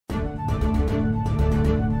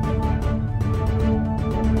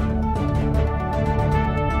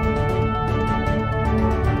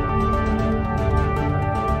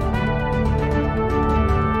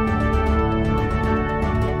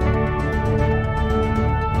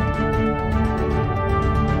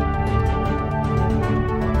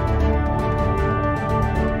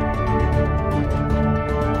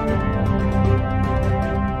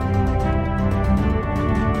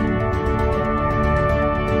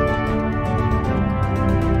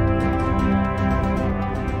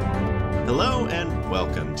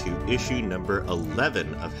issue number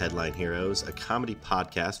 11 of Headline Heroes, a comedy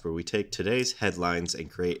podcast where we take today's headlines and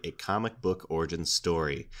create a comic book origin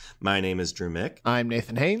story. My name is Drew Mick. I'm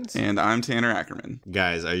Nathan Haynes. And I'm Tanner Ackerman.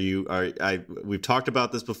 Guys, we've talked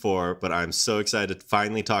about this before, but I'm so excited to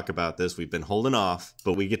finally talk about this. We've been holding off,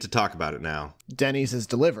 but we get to talk about it now. Denny's is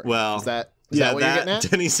delivering. Well, is that what you're getting at?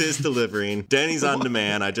 Denny's is delivering. Denny's on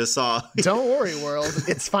demand. I just saw... Don't worry, world.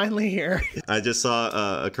 It's finally here. I just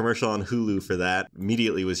saw a commercial on Hulu for that.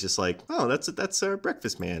 Immediately was just like, oh, that's our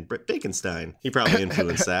breakfast man, Brett Baconstein. He probably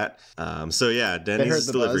influenced that. So yeah, Denny's is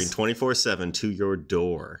delivering 24/7 to your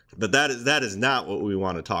door. But that is not what we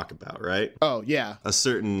want to talk about, right? Oh, yeah. A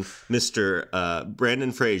certain Mr.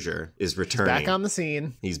 Brendan Fraser is returning. He's back on the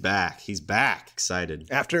scene. He's back. Excited.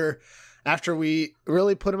 After we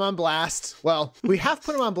really put him on blast. Well, we have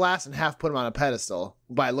put him on blast and have put him on a pedestal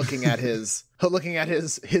by looking at his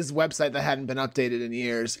website that hadn't been updated in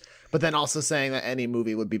years, but then also saying that any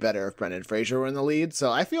movie would be better if Brendan Fraser were in the lead.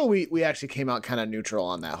 So I feel we actually came out kind of neutral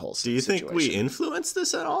on that whole situation. Do you think we influenced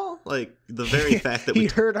this at all? Like the very fact that he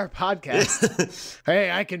heard our podcast.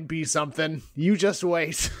 Hey, I can be something. You just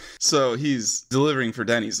wait. So he's delivering for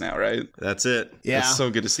Denny's now, right? That's it. Yeah. It's so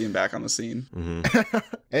good to see him back on the scene. Mm-hmm.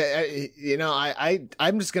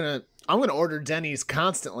 I'm going to order Denny's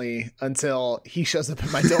constantly until he shows up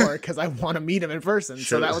at my door because I want to meet him in person.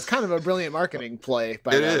 Sure. So that was kind of a brilliant marketing play.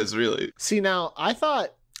 It is, really. See, now, I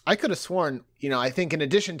could have sworn, I think in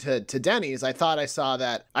addition to Denny's, I thought I saw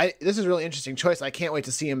that. This is a really interesting choice. I can't wait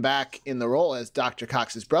to see him back in the role as Dr.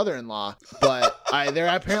 Cox's brother-in-law. But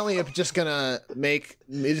they're apparently just going to make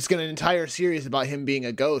an entire series about him being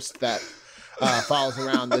a ghost that... follows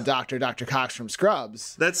around the Dr. Cox from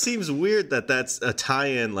Scrubs. That seems weird that's a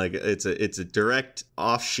tie-in, like it's a direct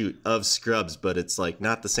offshoot of Scrubs, but it's like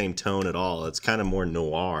not the same tone at all. It's kind of more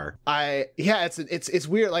noir. It's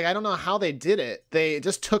weird. Like, I don't know how they did it. They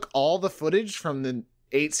just took all the footage from the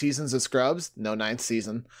 8 seasons of Scrubs, no 9th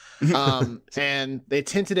season, and they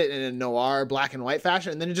tinted it in a noir black and white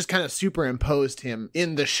fashion, and then it just kind of superimposed him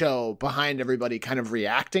in the show behind everybody kind of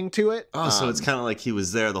reacting to it. Oh, so it's kind of like he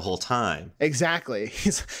was there the whole time. Exactly.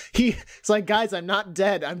 He's like, guys, I'm not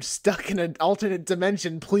dead. I'm stuck in an alternate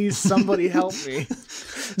dimension. Please, somebody help me.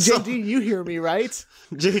 JD, you hear me, right?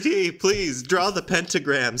 JD, please draw the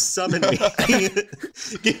pentagram. Summon me.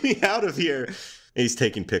 Get me out of here. He's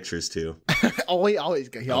taking pictures too. He always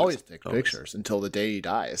takes pictures until the day he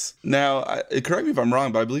dies. Now, correct me if I'm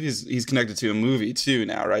wrong, but I believe he's connected to a movie too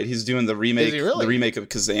now, right? He's doing the remake, Is he really? The remake of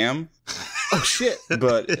Kazam. Oh shit!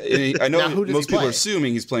 But I know most people play? are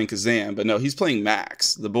assuming he's playing Kazam, but no, he's playing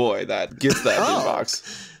Max, the boy that gets that big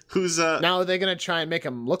box. Who's now are they gonna try and make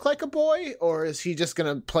him look like a boy, or is he just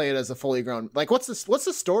gonna play it as a fully grown? Like, what's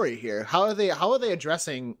the story here? How are they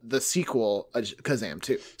addressing the sequel Kazam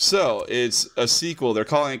 2? So it's a sequel. They're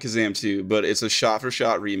calling it Kazam 2, but it's a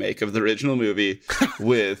shot-for-shot remake of the original movie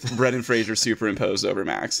with Brendan Fraser superimposed over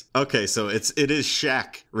Max. Okay, so it is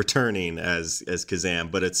Shaq returning as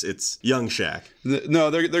Kazam, but it's young Shaq. No,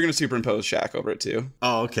 they're gonna superimpose Shaq over it too.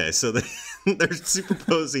 Oh, okay, so they're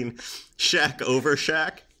superimposing Shaq over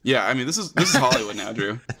Shaq. Yeah, I mean, this is Hollywood now,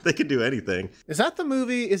 Drew. They could do anything. Is that the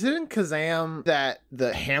movie? Is it in Kazam that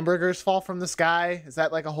the hamburgers fall from the sky? Is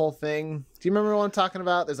that like a whole thing? Do you remember what I'm talking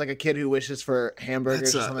about? There's like a kid who wishes for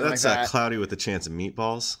hamburgers or something like that. That's Cloudy with a Chance of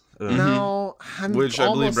Meatballs. No, which I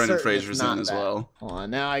believe Brendan Fraser's in as well. Hold on,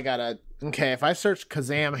 now I gotta. Okay, if I search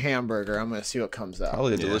Kazam hamburger, I'm gonna see what comes up.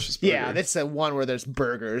 Probably a delicious burger. Yeah, this is a one where there's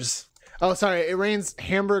burgers. Oh, sorry. It rains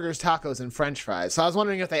hamburgers, tacos, and French fries. So I was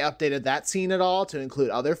wondering if they updated that scene at all to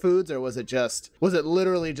include other foods, or was it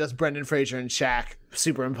literally just Brendan Fraser and Shaq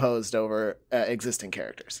superimposed over existing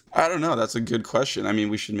characters? I don't know. That's a good question. I mean,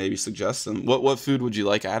 we should maybe suggest them. What food would you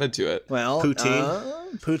like added to it? Well, poutine.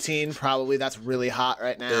 Poutine, probably. That's really hot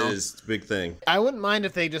right now. It is a big thing. I wouldn't mind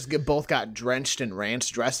if they just both got drenched in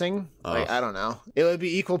ranch dressing. Like, I don't know. It would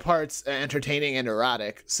be equal parts entertaining and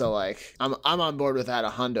erotic. So, like, I'm on board with that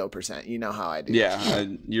 100%. You know how I do. Yeah,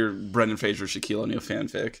 you're Brendan Fraser, Shaquille O'Neal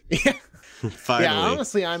fanfic. Yeah. Finally. Yeah,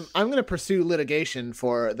 honestly, I'm going to pursue litigation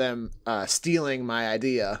for them stealing my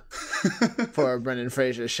idea for a Brendan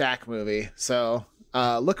Fraser Shaq movie. So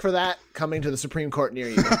look for that coming to the Supreme Court near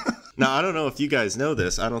you. Now, I don't know if you guys know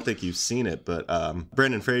this. I don't think you've seen it, but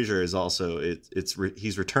Brendan Fraser is also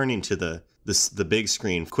he's returning to the big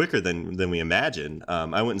screen quicker than we imagined.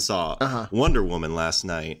 I went and saw Wonder Woman last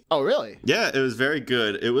night. Oh, really? Yeah, it was very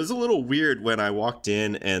good. It was a little weird when I walked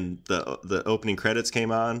in and the opening credits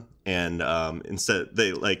came on, and instead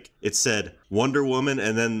it said Wonder Woman,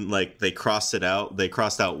 and then they crossed it out. They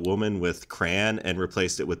crossed out woman with crayon and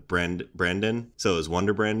replaced it with Brendan. So it was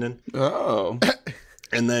Wonder Brendan. Oh.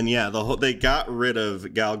 And then they got rid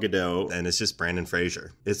of Gal Gadot, and it's just Brendan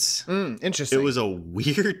Fraser. It's interesting. It was a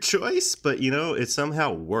weird choice, but it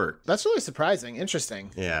somehow worked. That's really surprising.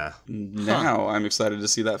 Interesting. Yeah. Now I'm excited to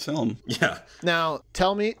see that film. Yeah. Now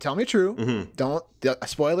tell me true. Mm-hmm.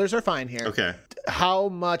 Spoilers are fine here. Okay. How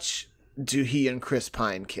much do he and Chris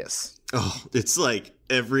Pine kiss? Oh, it's like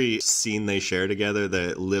every scene they share together,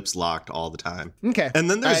 the lips locked all the time. Okay.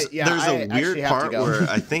 And then there's a weird part where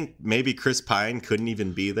I think maybe Chris Pine couldn't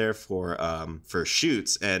even be there for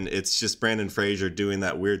shoots, and it's just Brendan Fraser doing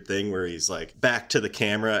that weird thing where he's like back to the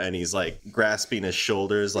camera and he's like grasping his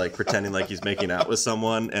shoulders, like pretending like he's making out with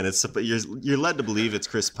someone, and you're led to believe it's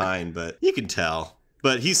Chris Pine, but you can tell.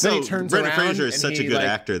 But Brendan Fraser is such a good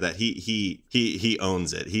actor that he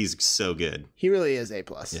owns it. He's so good. He really is A+.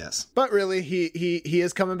 Yes. But really, he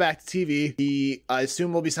is coming back to TV. I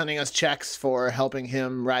assume will be sending us checks for helping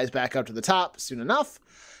him rise back up to the top soon enough.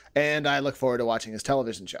 And I look forward to watching his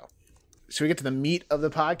television show. Should we get to the meat of the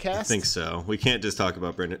podcast? I think so. We can't just talk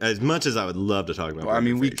about Brendan. As much as I would love to talk about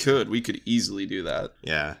Brendan Fraser. We could easily do that.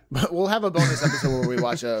 Yeah. But we'll have a bonus episode where we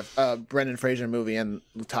watch a Brendan Fraser movie and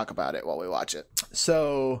we'll talk about it while we watch it.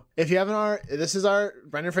 So if you haven't this is our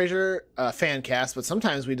Brendan Fraser fan cast, but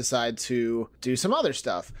sometimes we decide to do some other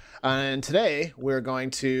stuff. And today we're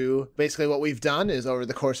going to, basically what we've done is over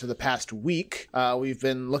the course of the past week, we've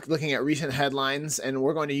been looking at recent headlines, and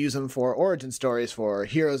we're going to use them for origin stories for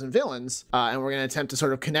heroes and villains. And we're going to attempt to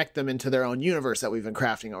sort of connect them into their own universe that we've been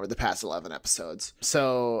crafting over the past 11 episodes.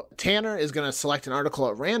 So Tanner is going to select an article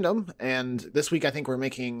at random, and this week I think we're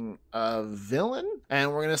making a villain,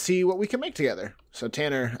 and we're going to see what we can make together. So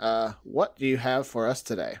Tanner, what do you have for us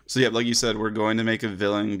today? So yeah, like you said, we're going to make a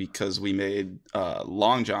villain because we made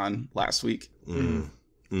Long John last week. I've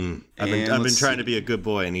been trying to be a good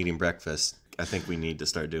boy and eating breakfast. I think we need to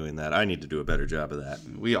start doing that. I need to do a better job of that.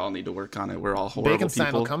 We all need to work on it. We're all horrible Baconstein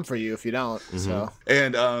people. will come for you if you don't. Mm-hmm. So.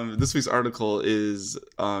 And this week's article is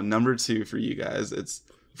number 2 for you guys. It's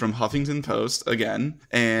from Huffington Post again.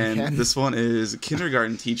 And this one is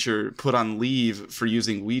kindergarten teacher put on leave for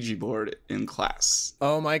using Ouija board in class.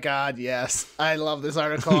 Oh my God, yes. I love this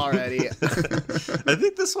article already. I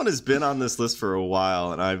think this one has been on this list for a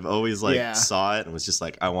while, and I've always saw it and was just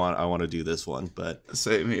like, I want to do this one. But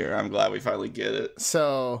same here. I'm glad we finally get it.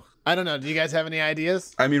 So I don't know. Do you guys have any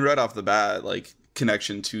ideas? I mean, right off the bat, like,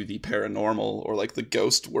 connection to the paranormal or like the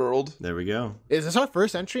ghost world. There we go. Is this our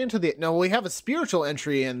first entry into the... No, we have a spiritual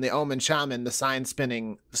entry in the Omen Shaman, the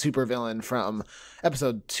sign-spinning supervillain from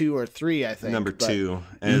episode 2 or 3, I think. Number 2,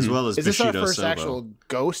 as well as Bushido Sobo. Is this our first actual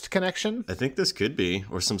ghost connection? I think this could be,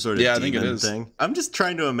 or some sort of demon thing. I'm just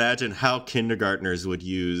trying to imagine how kindergartners would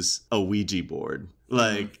use a Ouija board.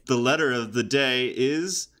 Like, the letter of the day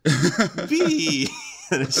is B.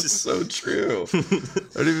 And it's just so true. I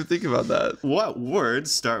didn't even think about that. What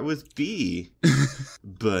words start with B?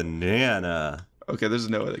 Banana. Okay, there's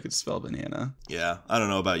no way they could spell banana. Yeah, I don't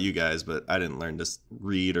know about you guys, but I didn't learn to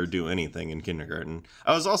read or do anything in kindergarten.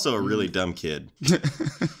 I was also a really dumb kid.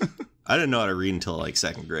 I didn't know how to read until like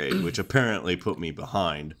 2nd grade, which apparently put me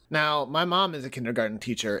behind. Now, my mom is a kindergarten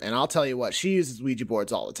teacher, and I'll tell you what, she uses Ouija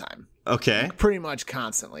boards all the time. Okay. Pretty much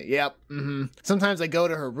constantly. Yep. Mm-hmm. Sometimes I go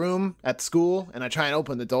to her room at school and I try and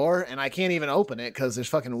open the door and I can't even open it because there's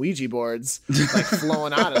fucking Ouija boards like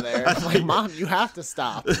flowing out of there. I'm like, Mom, you have to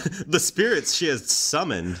stop. The spirits she has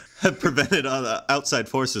summoned have prevented other outside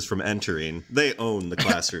forces from entering. They own the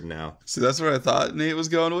classroom now. See, that's where I thought Nate was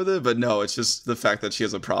going with it, but no, it's just the fact that she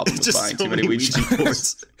has a problem with buying too many Ouija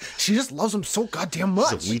boards. She just loves them so goddamn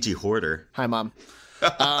much. She's a Ouija hoarder. Hi, Mom.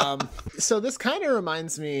 So this kind of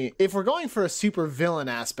reminds me, if we're going for a super villain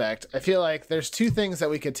aspect, I feel like there's 2 things that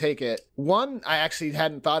we could take it. One, I actually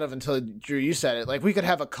hadn't thought of until Drew, you said it. Like, we could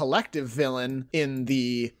have a collective villain in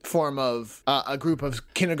the form of a group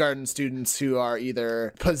of kindergarten students who are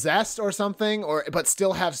either possessed or something, but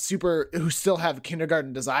still have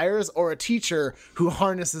kindergarten desires, or a teacher who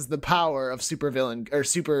harnesses the power of a super villain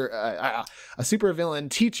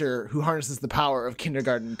teacher who harnesses the power of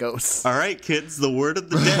kindergarten ghosts. All right, kids, the word of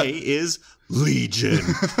the day is Legion.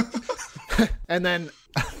 And then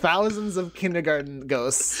thousands of kindergarten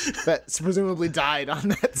ghosts that presumably died on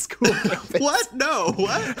that school campus. What? No,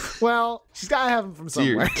 what? Well, she's got to have them from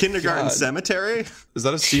somewhere. Kindergarten Cemetery? Is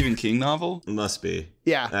that a Stephen King novel? Must be.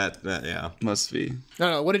 Yeah. Yeah. Must be.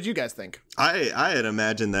 No, what did you guys think? I had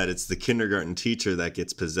imagined that it's the kindergarten teacher that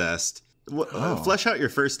gets possessed. Flesh out your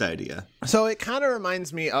first idea. So it kind of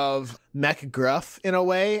reminds me of Mech Gruff in a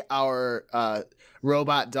way, our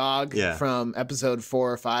robot dog from episode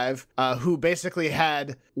 4 or 5, who basically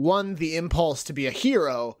had the impulse to be a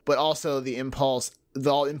hero, but also the impulse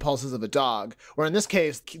the impulses of a dog. Or in this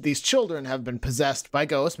case, these children have been possessed by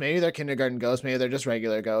ghosts. Maybe they're kindergarten ghosts, maybe they're just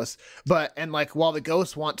regular ghosts. And like while the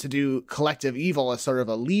ghosts want to do collective evil as sort of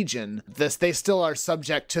a legion, they still are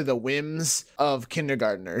subject to the whims of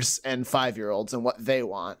kindergartners and 5-year-olds and what they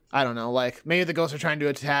want. I don't know, like maybe the ghosts are trying to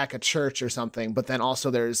attack a church or something, but then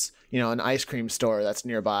also there's, an ice cream store that's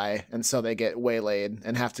nearby, and so they get waylaid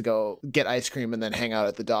and have to go get ice cream and then hang out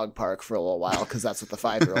at the dog park for a little while because that's what the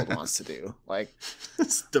 5-year-old wants to do. Like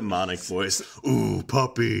this demonic voice. Ooh,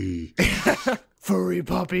 puppy. Furry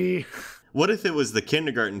puppy. What if it was the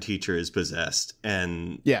kindergarten teacher is possessed,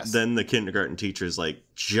 and then the kindergarten teacher's like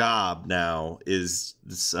job now is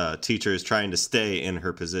this teacher is trying to stay in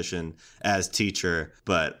her position as teacher,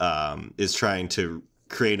 but is trying to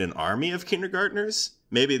create an army of kindergartners?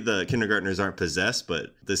 Maybe the kindergartners aren't possessed,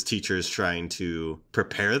 but this teacher is trying to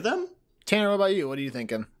prepare them? Tanner, what about you? What are you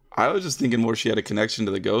thinking? I was just thinking more she had a connection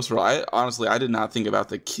to the ghost world. I did not think about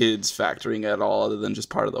the kids factoring at all, other than just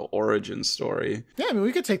part of the origin story. Yeah, I mean,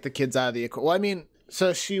 we could take the kids out of the equation. Well, I mean,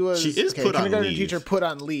 so she is put on leave. Teacher put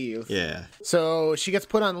on leave. Yeah. So she gets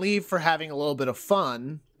put on leave for having a little bit of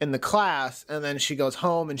fun in the class, and then she goes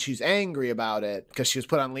home and she's angry about it because she was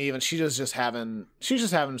put on leave, and she's just having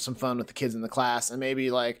some fun with the kids in the class, and maybe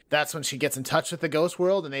like that's when she gets in touch with the ghost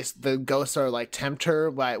world, and the ghosts are like tempt her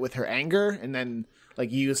with her anger, and then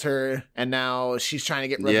like use her, and now she's trying to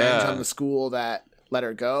get revenge on the school that let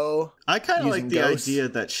her go. I kind of like the idea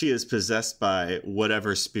that she is possessed by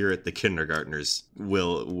whatever spirit the kindergartners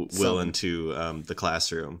will into the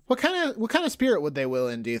classroom. What kind of spirit would they will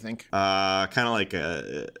in, do you think? Kind of like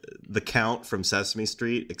the Count from Sesame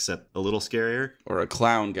Street, except a little scarier. Or a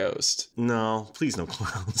clown ghost. No, please no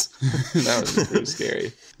clowns. That was pretty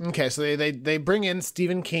scary. Okay, so they bring in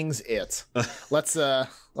Stephen King's It. Let's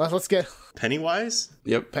get Pennywise?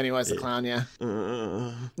 Yep. Pennywise the clown, yeah.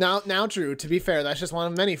 Now, Drew, to be fair, that's just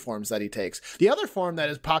one of many forms that he takes. The other form that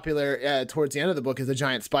is popular towards the end of the book is a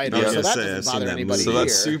giant spider, so that doesn't bother anybody. So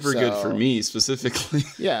that's super good for me specifically.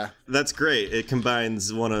 Yeah. That's great. It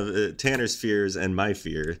combines one of Tanner's fears and my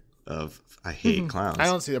fear of I hate clowns. I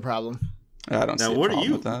don't see the problem. I don't see a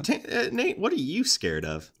problem with that. Nate, what are you scared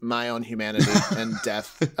of? My own humanity and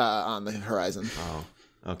death on the horizon. Oh.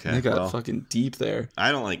 Okay. They got fucking deep there.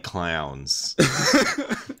 I don't like clowns.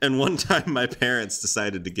 And one time my parents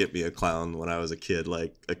decided to get me a clown when I was a kid.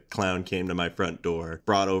 Like a clown came to my front door,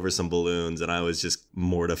 brought over some balloons, and I was just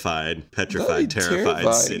mortified, petrified,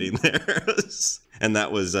 terrified sitting there. And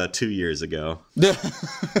that was 2 years ago.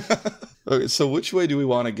 Okay, so which way do we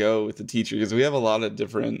want to go with the teacher? Because we have a lot of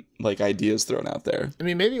different ideas thrown out there. I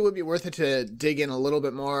mean, maybe it would be worth it to dig in a little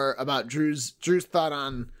bit more about Drew's thought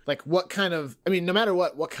on what kind of, no matter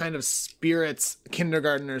what kind of spirits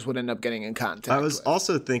kindergartners would end up getting in contact with. I was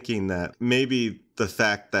also thinking that maybe the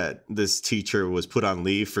fact that this teacher was put on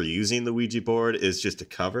leave for using the Ouija board is just a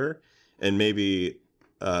cover, and maybe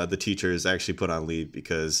the teacher is actually put on leave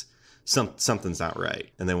because something's not right,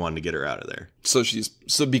 and they wanted to get her out of there. So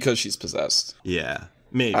because she's possessed. Yeah,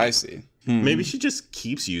 maybe. I see. Maybe she just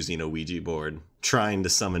keeps using a Ouija board, trying to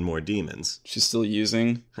summon more demons. She's still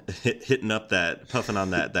using, puffing on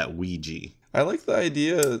that Ouija. I like the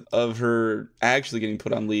idea of her actually getting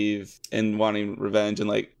put on leave and wanting revenge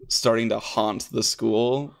and starting to haunt the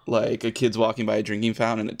school. Like a kid's walking by a drinking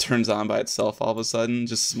fountain and it turns on by itself all of a sudden.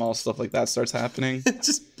 Just small stuff like that starts happening.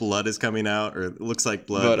 Just blood is coming out, or it looks like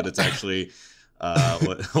blood, but it's actually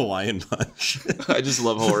Hawaiian Punch. I just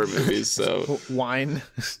love horror movies, so wine.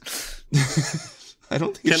 I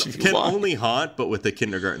don't think it can only haunt, but with the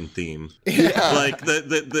kindergarten theme. Yeah, like the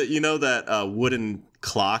that wooden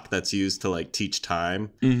clock that's used to teach time.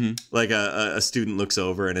 Mm-hmm. Like a student looks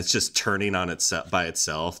over and it's just turning on by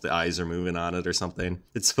itself. The eyes are moving on it or something.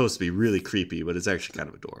 It's supposed to be really creepy, but it's actually kind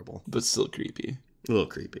of adorable. But still creepy. A little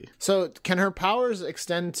creepy. So can her powers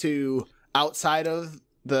extend to outside of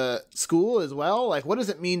the school as well? What does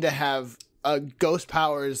it mean to have ghost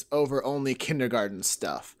powers over only kindergarten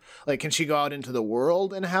stuff? Can she go out into the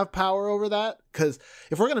world and have power over that? Because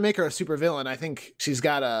if we're gonna make her a supervillain, I think she's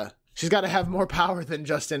gotta have more power than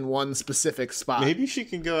just in one specific spot. Maybe she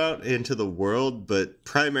can go out into the world, but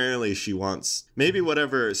primarily she wants maybe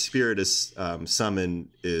whatever spirit is summoned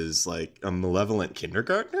is a malevolent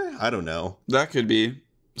kindergartner. I don't know. That could be.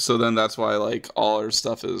 So then that's why all her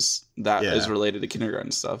stuff is related to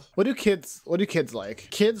kindergarten stuff. What do kids like?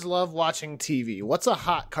 Kids love watching TV. What's a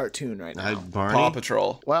hot cartoon right now? Barney? Paw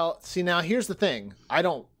Patrol. Well, see, now here's the thing.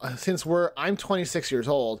 I'm 26 years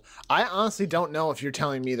old. I honestly don't know if you're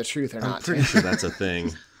telling me the truth or not. I'm pretty sure that's a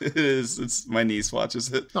thing. It is. My niece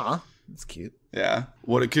watches it. Aw, that's cute. Yeah.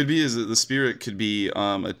 What it could be is that the spirit could be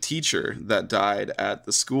a teacher that died at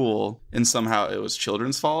the school, and somehow it was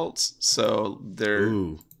children's faults. So they're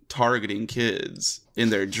targeting kids in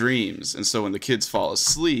their dreams. And so when the kids fall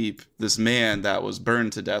asleep, this man that was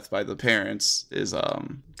burned to death by the parents is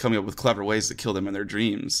coming up with clever ways to kill them in their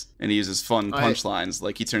dreams. And he uses fun punchlines,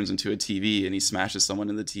 like he turns into a TV and he smashes someone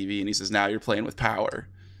in the TV and he says, "Now you're playing with power."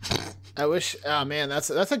 I wish. Oh man, that's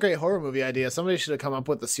a great horror movie idea. Somebody should have come up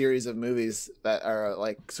with a series of movies that are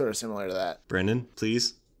like sort of similar to that. Brendan,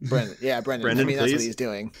 please. Brendan. Brendan, I mean, that's please. what he's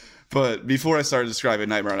doing. But before I started describing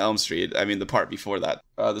Nightmare on Elm Street, I mean the part before that,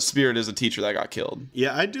 the spirit is a teacher that got killed.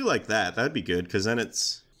 Yeah, I do like that. That'd be good because then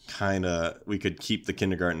it's kind of, we could keep the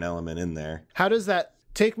kindergarten element in there. How does that?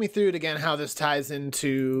 Take me through it again, how this ties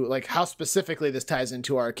into, like, how specifically this ties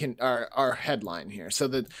into our headline here. So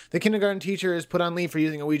the kindergarten teacher is put on leave for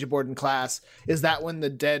using a Ouija board in class. Is that when the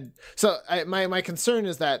dead... So my concern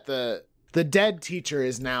is that the dead teacher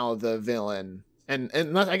is now the villain. And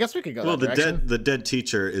I guess we could go that direction. the dead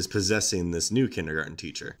teacher is possessing this new kindergarten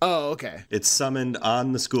teacher. Oh, okay. It's summoned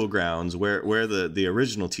on the school grounds where the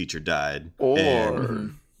original teacher died.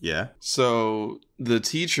 Yeah. So the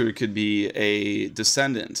teacher could be a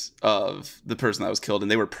descendant of the person that was killed, and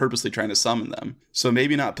they were purposely trying to summon them. So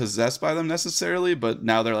maybe not possessed by them necessarily, but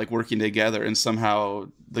now they're like working together, and somehow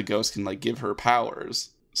the ghost can like give her powers.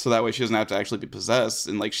 So that way she doesn't have to actually be possessed,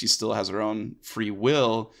 and like she still has her own free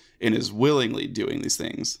will and is willingly doing these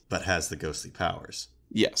things. But has the ghostly powers.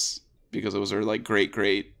 Yes, because it was her like great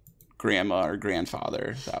grandma or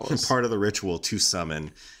grandfather that was part of the ritual to summon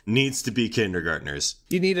needs to be kindergartners.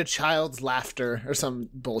 You need a child's laughter or some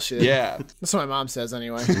bullshit. Yeah. That's what my mom says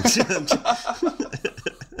anyway.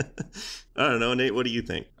 I don't know, Nate, what do you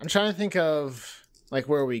think? I'm trying to think of like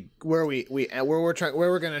where we're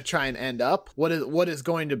going to try and end up. What is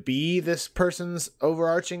going to be this person's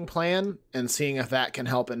overarching plan, and seeing if that can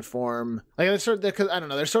help inform, like, they're sort of, I don't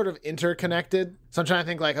know, they're sort of interconnected. So I'm trying to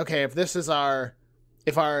think like, okay, if this is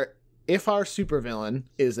if our supervillain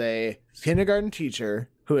is a kindergarten teacher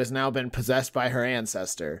who has now been possessed by her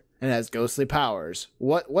ancestor and has ghostly powers,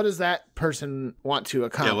 what does that person want to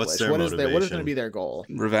accomplish? Yeah, what's their motivation? What is going to be their goal?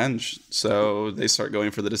 Revenge. So they start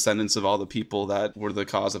going for the descendants of all the people that were the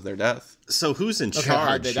cause of their death. So who's in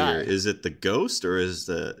charge here? Is it the ghost or is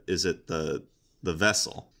it the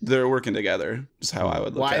vessel? They're working together, is how I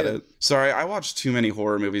would look at it. Sorry, I watch too many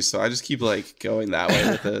horror movies, so I just keep like going that way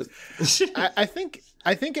with it.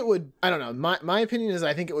 I think it would, I don't know, my opinion is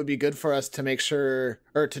I think it would be good for us to make sure,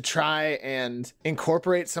 or to try and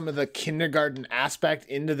incorporate some of the kindergarten aspect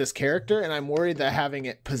into this character, and I'm worried that having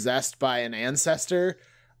it possessed by an ancestor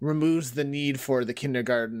removes the need for the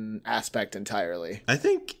kindergarten aspect entirely. I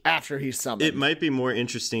think after he's summoned. It might be more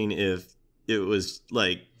interesting if it was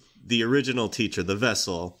like the original teacher, the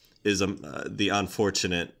vessel, is the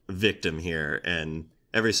unfortunate victim here, and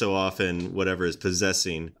every so often whatever is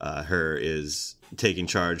possessing her is taking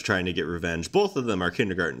charge, trying to get revenge. Both of them are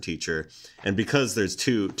kindergarten teacher, and because there's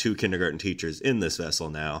two kindergarten teachers in this vessel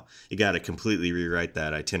now, you got to completely rewrite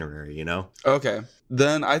that itinerary, you know? Okay.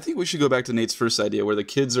 Then I think we should go back to Nate's first idea, where the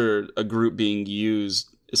kids are a group being used,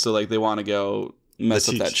 so like they want to go mess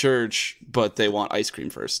up that church, but they want ice cream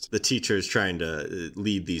first. The teacher is trying to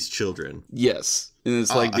lead these children. Yes. And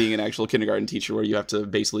it's like being an actual kindergarten teacher where you have to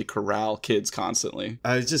basically corral kids constantly.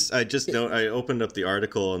 I opened up the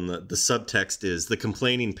article, and the subtext is the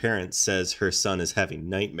complaining parent says her son is having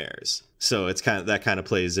nightmares. So it's kind of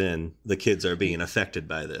plays in. The kids are being affected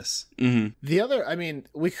by this. Mm-hmm. The other, I mean,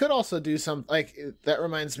 we could also do some, like, that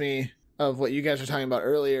reminds me of what you guys were talking about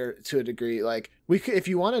earlier to a degree. Like, we could, if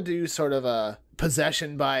you want to do sort of a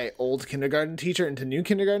possession by old kindergarten teacher into new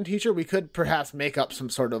kindergarten teacher, we could perhaps make up some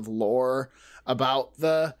sort of lore about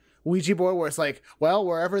the Ouija board where it's like, well,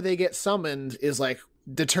 wherever they get summoned is like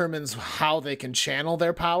determines how they can channel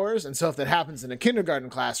their powers. And so if that happens in a kindergarten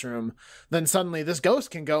classroom, then suddenly this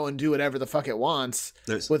ghost can go and do whatever the fuck it wants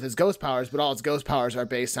with its ghost powers, but all its ghost powers are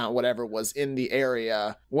based on whatever was in the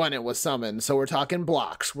area when it was summoned. So we're talking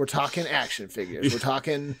blocks, we're talking action figures, we're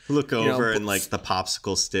talking look over and like the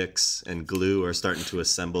popsicle sticks and glue are starting to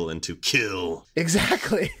assemble into kill.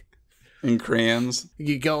 Exactly. In crayons.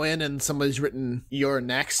 You go in and somebody's written "You're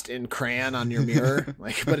next" in crayon on your mirror,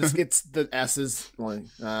 like, but it's the S is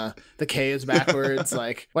the K is backwards.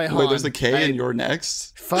 Like, wait, there's a K in "You're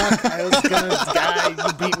next." Fuck, I was gonna,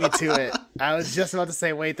 you beat me to it. I was just about to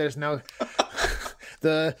say, wait, there's no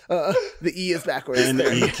the E is backwards.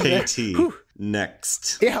 NEKT.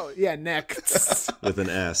 Next. Yeah, next. With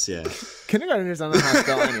an S, yeah. Kindergartners don't know how to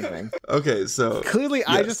spell anything. Okay, so clearly, yes.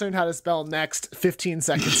 I just learned how to spell next 15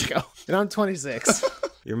 seconds ago, and I'm 26.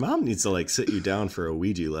 Your mom needs to like sit you down for a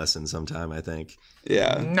Ouija lesson sometime, I think.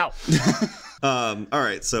 Yeah. No. All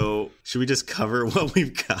right, so should we just cover what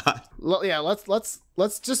we've got? Yeah,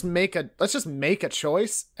 let's just make a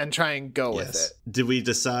choice and try and go with it. Did we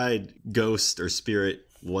decide ghost or spirit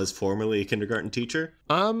was formerly a kindergarten teacher?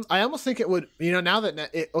 I almost think it would, now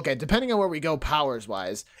that depending on where we go powers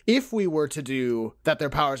wise, if we were to do that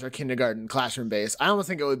their powers are kindergarten classroom based, I almost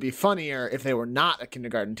think it would be funnier if they were not a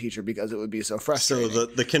kindergarten teacher because it would be so frustrating. So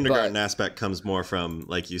the kindergarten aspect comes more from,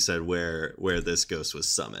 like you said, where this ghost was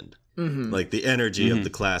summoned. Mm-hmm. Like the energy of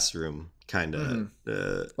the classroom kind of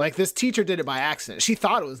like this teacher did it by accident. She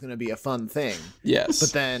thought it was going to be a fun thing. Yes.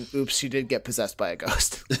 But then oops, she did get possessed by a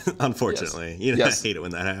ghost. Unfortunately. Yes. I hate it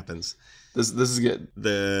when that happens. This is good.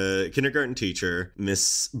 The kindergarten teacher,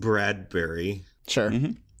 Miss Bradbury, Sure.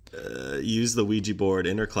 used the Ouija board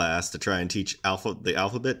in her class to try and teach the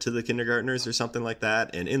alphabet to the kindergartners or something like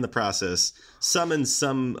that, and in the process summoned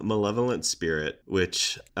some malevolent spirit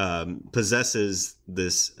which possesses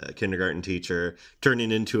this kindergarten teacher, turning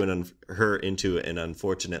her into an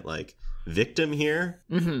unfortunate like victim here.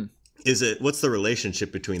 Mm-hmm. What's the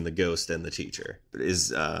relationship between the ghost and the teacher? Is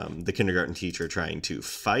the kindergarten teacher trying to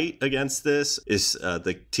fight against this? Is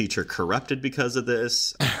the teacher corrupted because of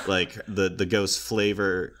this? Like the ghost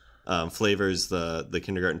flavors the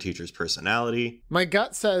kindergarten teacher's personality. My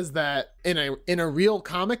gut says that in a real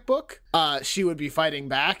comic book, she would be fighting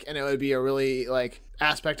back, and it would be a really like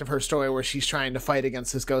aspect of her story where she's trying to fight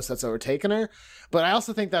against this ghost that's overtaken her. But I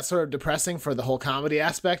also think that's sort of depressing for the whole comedy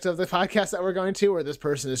aspect of the podcast that we're going to, where this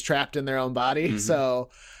person is trapped in their own body. Mm-hmm. So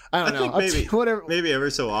I don't know. Maybe ever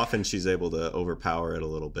so often she's able to overpower it a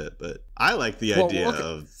little bit, but I like the idea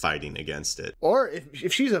of fighting against it. Or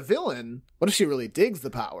if she's a villain, what if she really digs the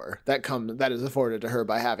power that is afforded to her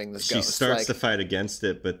by having this ghost? She starts to fight against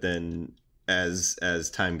it, but then as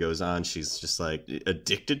time goes on, she's just like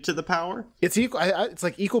addicted to the power. It's equal. It's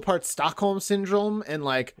like equal parts Stockholm syndrome and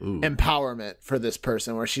like empowerment for this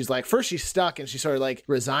person, where she's like, first she's stuck and she sort of like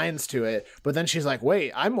resigns to it, but then she's like,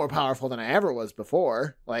 wait, I'm more powerful than I ever was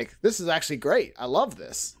before. Like, this is actually great. I love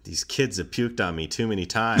this. These kids have puked on me too many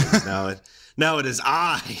times. Now it is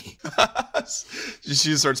I.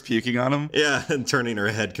 She starts puking on him. Yeah, and turning her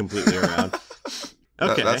head completely around.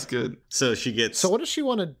 Okay, that's good. So she gets. So what does she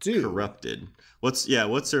want to do? Corrupted. What's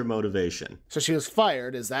her motivation? So she was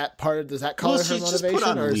fired. Is that part of? Does that color her motivation? Just put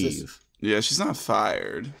on or leave. Is this... Yeah, she's not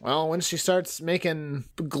fired. Well, when she starts making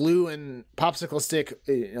glue and popsicle stick,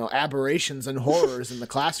 aberrations and horrors in the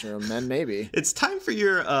classroom, then maybe it's time for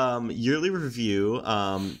your yearly review.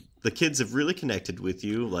 The kids have really connected with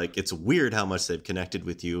you. Like, it's weird how much they've connected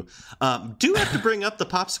with you. Do have to bring up the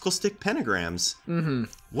popsicle stick pentagrams. Mm-hmm.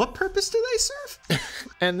 What purpose do they serve?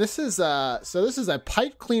 And this is a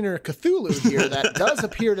pipe cleaner Cthulhu here that does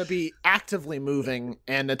appear to be actively moving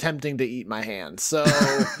and attempting to eat my hand. So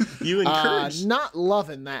you encourage not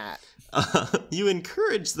loving that. You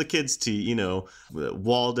encourage the kids to,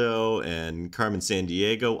 Waldo and Carmen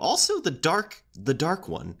Sandiego. Also the dark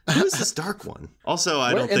one. Who is this dark one? Also,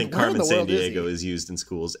 I don't think Carmen Sandiego is used in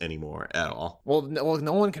schools anymore at all. Well,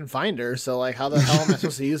 no one can find her. So like, how the hell am I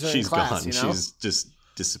supposed to use her in class? She's gone. She's just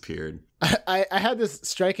disappeared. I had this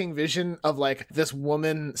striking vision of like this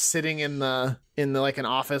woman sitting in the like an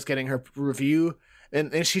office getting her review.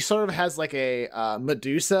 And she sort of has like a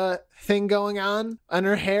Medusa thing going on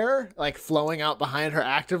her hair, like flowing out behind her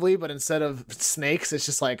actively, but instead of snakes, it's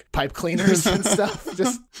just like pipe cleaners and stuff,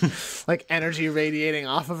 just like energy radiating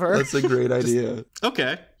off of her. That's a great idea.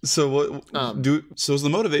 Okay. So what so is the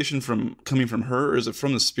motivation coming from her, or is it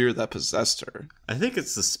from the spirit that possessed her? I think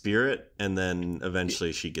it's the spirit, and then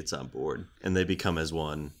eventually she gets on board and they become as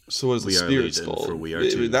one. So what is the spirit's goal? For we are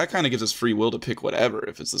two. That kind of gives us free will to pick whatever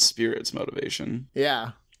if it's the spirit's motivation.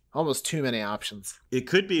 Yeah. Almost too many options. It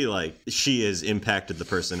could be like she has impacted the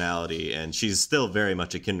personality and she's still very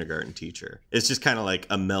much a kindergarten teacher. It's just kind of like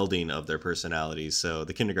a melding of their personalities. So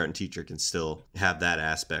the kindergarten teacher can still have that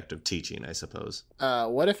aspect of teaching, I suppose.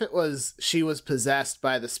 What if it was she was possessed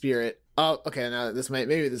by the spirit? Oh, okay. Now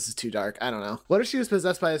maybe this is too dark. I don't know. What if she was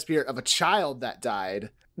possessed by the spirit of a child that died?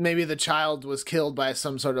 Maybe the child was killed by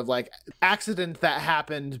some sort of like accident that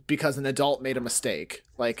happened because an adult made a mistake.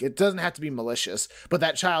 Like, it doesn't have to be malicious, but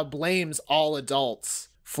that child blames all adults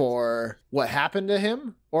for what happened to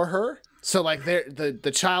him or her. So like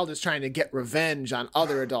the child is trying to get revenge on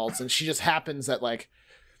other adults, and she just happens that like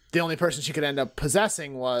the only person she could end up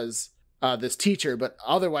possessing was this teacher, but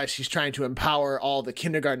otherwise she's trying to empower all the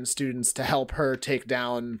kindergarten students to help her take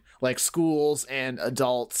down like schools and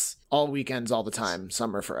adults all weekends, all the time,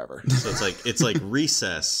 summer forever. So it's like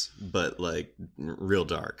Recess, but like real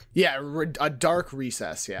dark. Yeah, a dark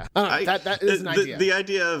Recess. Yeah, that is an idea. The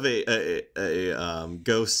idea of a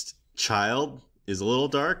ghost child is a little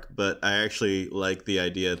dark, but I actually like the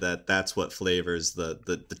idea that that's what flavors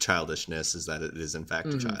the childishness, is that it is in fact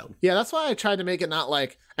a child. Yeah, that's why I tried to make it not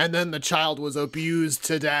like, and then the child was abused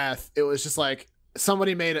to death. It was just like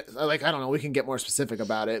somebody made it, like, I don't know, we can get more specific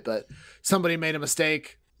about it, but somebody made a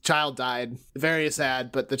mistake. Child died. Very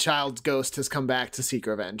sad, but the child's ghost has come back to seek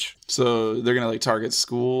revenge. So they're gonna like target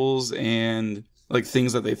schools and like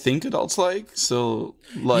things that they think adults like. So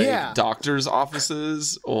like doctors'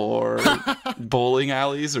 offices or bowling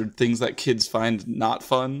alleys or things that kids find not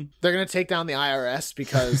fun. They're gonna take down the IRS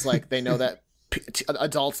because like they know that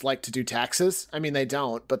adults like to do taxes. I mean, they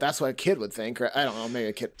don't, but that's what a kid would think. Or I don't know, maybe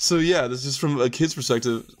a kid. So yeah, this is from a kid's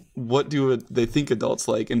perspective. What do they think adults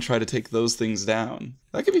like, and try to take those things down?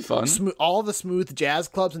 That could be fun. All the smooth jazz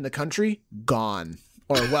clubs in the country gone.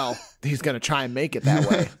 Or well, he's gonna try and make it that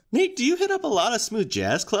way. Nate, do you hit up a lot of smooth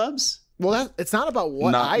jazz clubs? Well, it's not about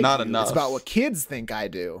what I do. Enough. It's about what kids think I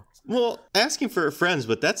do. Well, asking for friends,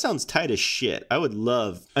 but that sounds tight as shit. I would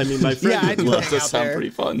love. I mean, my friend would love. That sound pretty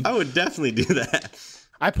fun. I would definitely do that.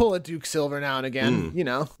 I pull a Duke Silver now and again. You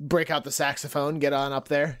know, break out the saxophone, get on up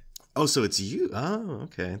there. Oh, so it's you? Oh,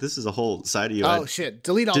 okay. This is a whole side of you. Oh shit!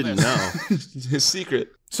 Delete all didn't this. Know. His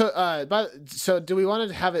secret. So do we want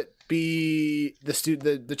to have it be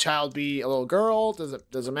the child be a little girl? Does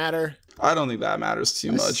it matter? I don't think that matters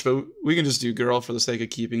too much, but we can just do girl for the sake of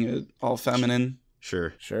keeping it all feminine.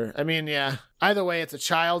 Sure. I mean, yeah. Either way, it's a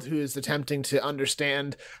child who is attempting to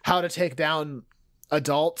understand how to take down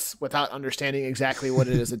adults without understanding exactly what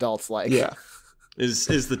it is adults like. Yeah.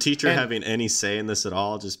 Is the teacher having any say in this at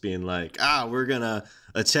all? Just being like, we're gonna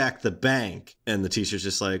attack the bank, and the teacher's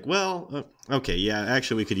just like, well, okay, yeah,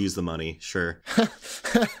 actually, we could use the money, sure.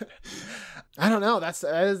 I don't know. That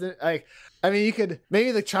is like, I mean, you could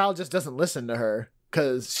maybe the child just doesn't listen to her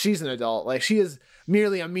because she's an adult. Like she is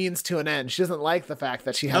merely a means to an end. She doesn't like the fact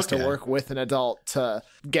that she has to work with an adult to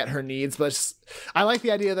get her needs. But I like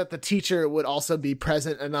the idea that the teacher would also be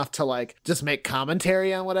present enough to like just make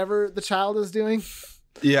commentary on whatever the child is doing.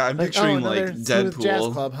 Yeah, I'm picturing like Deadpool.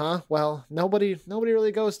 Jazz club, huh? Well, nobody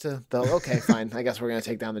really goes to though. Okay, fine. I guess we're gonna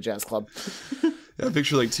take down the jazz club. I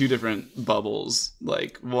picture like two different bubbles.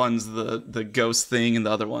 Like one's the ghost thing and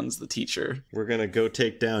the other one's the teacher. We're going to go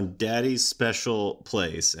take down Daddy's special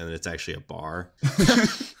place, and it's actually a bar.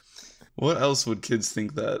 What else would kids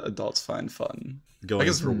think that adults find fun?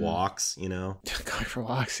 Going for walks, you know? Going for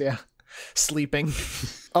walks, yeah. Sleeping.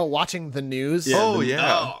 Watching the news.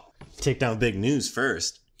 Yeah, take down big news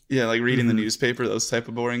first. Yeah, like reading the newspaper, those type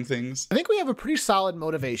of boring things. I think we have a pretty solid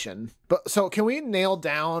motivation. But so can we nail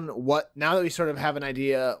down now that we sort of have an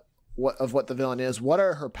idea of what the villain is, what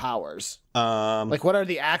are her powers? Like what are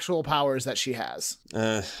the actual powers that she has?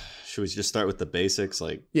 Should we just start with the basics?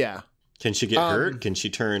 Like, yeah. Can she get hurt? Can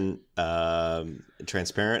she turn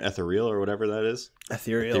transparent, ethereal, or whatever that is?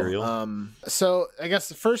 Ethereal. So I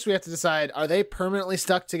guess first we have to decide, are they permanently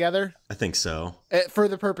stuck together? I think so. For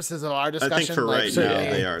the purposes of our discussion? I think for right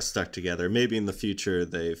now they are stuck together. Maybe in the future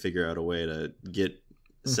they figure out a way to get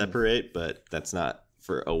separate, but that's not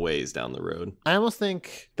for a ways down the road. I almost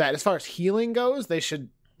think that as far as healing goes, they should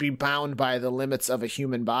be bound by the limits of a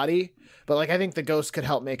human body. But like I think the ghost could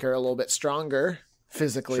help make her a little bit stronger.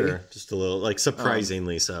 Physically. Sure, just a little, like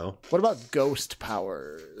surprisingly so. What about ghost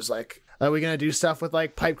powers? Like, are we going to do stuff with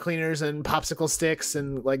like pipe cleaners and popsicle sticks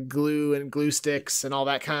and like glue and glue sticks and all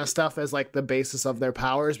that kind of stuff as like the basis of their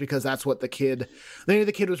powers? Because that's what maybe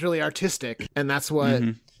the kid was really artistic and that's what...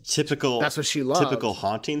 that's what she loved. Typical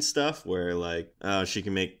haunting stuff where like she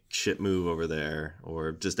can make shit move over there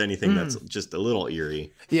or just anything that's just a little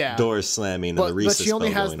eerie. Yeah. Doors slamming and the recess but she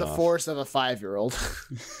only bell has the off. force of a 5-year-old.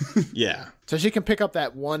 Yeah. So she can pick up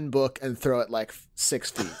that one book and throw it like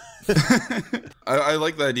 6 feet. I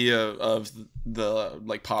like the idea of the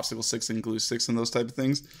like popsicle sticks and glue sticks and those type of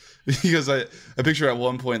things. Because I picture at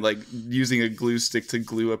one point like using a glue stick to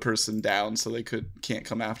glue a person down so they can't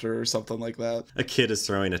come after her or something like that. A kid is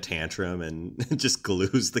throwing a tantrum and just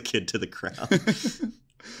glues the kid to the ground.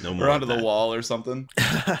 No more. Or onto the wall or something.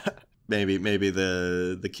 Maybe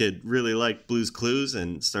the kid really liked Blue's Clues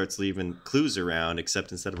and starts leaving clues around,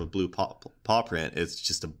 except instead of a blue paw print, it's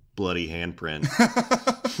just a bloody handprint.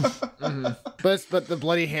 But the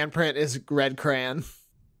bloody handprint is red crayon. I'm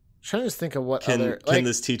trying to think of what can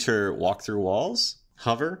this teacher walk through walls?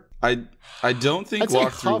 Hover? I don't think I'd say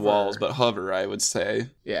walk through hover. walls, but hover, I would say.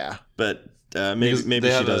 Yeah. But maybe they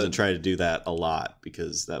she have doesn't try to do that a lot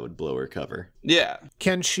because that would blow her cover. Yeah.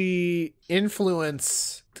 Can she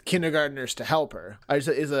influence the kindergartners to help her?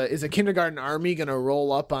 Is a kindergarten army going to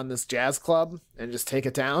roll up on this jazz club and just take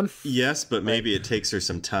it down? Yes, but maybe it takes her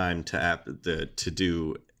some time to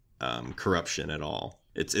do corruption at all.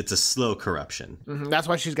 It's a slow corruption. Mm-hmm. That's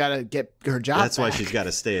why she's got to get her job That's why back. she's got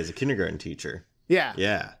to stay as a kindergarten teacher. Yeah.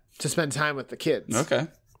 Yeah. To spend time with the kids. Okay.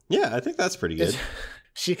 Yeah, I think that's pretty good.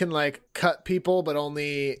 She can like cut people, but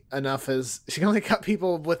only enough as she can only cut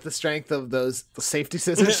people with the strength of the safety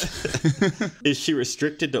scissors. Is she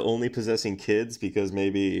restricted to only possessing kids because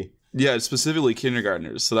maybe... Yeah, specifically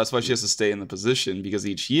kindergartners. So that's why she has to stay in the position, because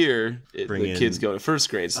each year the kids go to first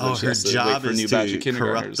grade. So her job is to corrupt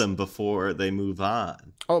kindergartners. them before they move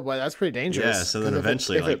on. Oh boy, that's pretty dangerous. Yeah, so then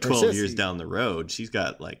eventually, like 12 years down the road, she's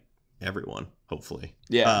got like everyone, hopefully.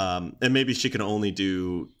 Yeah. And maybe she can only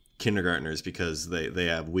do kindergartners because they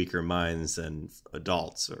have weaker minds than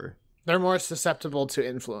adults, or they're more susceptible to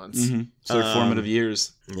influence. Mm-hmm. So their formative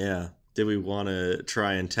years. Yeah. Did we want to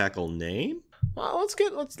try and tackle name? Well, let's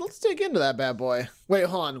dig into that bad boy. Wait,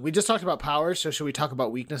 hold on. We just talked about powers, so should we talk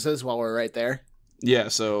about weaknesses while we're right there? Yeah,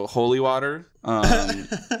 so holy water.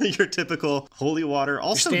 Your typical holy water.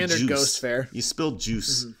 Also, your standard juice. ghost fare. You spilled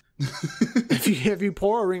juice. Mm-hmm. If you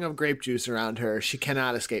pour a ring of grape juice around her, she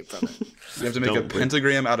cannot escape from it. You have to make a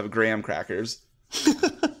pentagram out of graham crackers.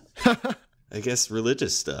 I guess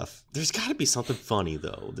religious stuff. There's got to be something funny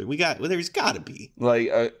though. There's got to be. Like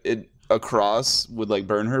a cross would like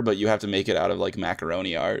burn her, but you have to make it out of like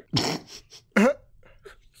macaroni art.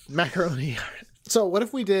 Macaroni art. So what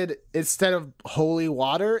if we did, instead of holy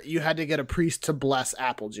water, you had to get a priest to bless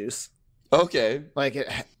apple juice? Okay. Like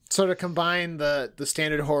it sort of combine the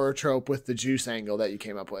standard horror trope with the juice angle that you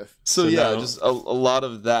came up with. So yeah, just a lot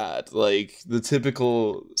of that, like the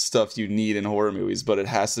typical stuff you need in horror movies, but it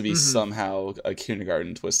has to be somehow a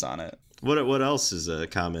kindergarten twist on it. What else is a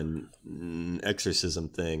common exorcism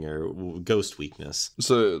thing or ghost weakness?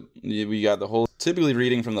 So we got the whole typically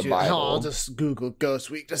reading from the Bible. I'll just Google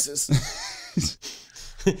ghost weaknesses.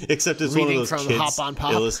 Except it's reading one of those from kids Hop on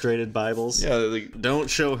Pop. illustrated Bibles. Yeah, like, don't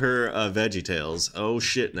show her VeggieTales. Oh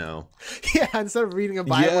shit, no. Yeah, instead of reading a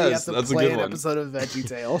Bible, you have to that's play a good an one. episode of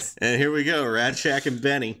VeggieTales. And here we go, Rad Shack and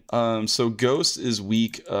Benny. So Ghost is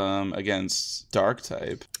weak against Dark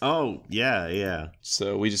type. Oh yeah.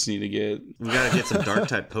 So we just need to we gotta get some Dark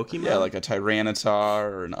type Pokemon. Yeah, like a Tyranitar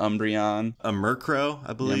or an Umbreon. A Murkrow,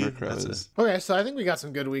 I believe. Yeah, Murkrow is. Okay, so I think we got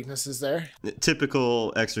some good weaknesses there.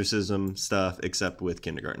 Typical exorcism stuff, except with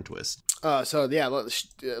kindergarten twist. So yeah,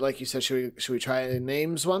 like you said, should we try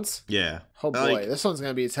names once? Yeah. Oh boy, this one's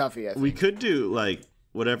gonna be a toughie. I think. We could do like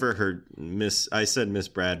whatever her I said Miss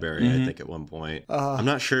Bradbury, I think at one point. I'm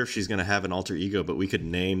not sure if she's gonna have an alter ego, but we could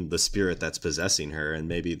name the spirit that's possessing her, and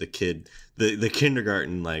maybe the kid, the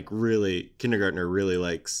kindergartner really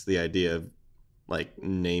likes the idea of like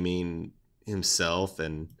naming himself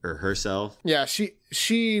or herself. Yeah,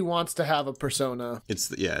 she wants to have a persona. It's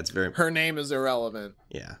very. Her name is irrelevant.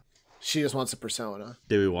 Yeah. She just wants a persona.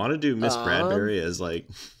 Do we want to do Miss Bradbury as like,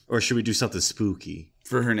 or should we do something spooky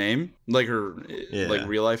for her name, like her like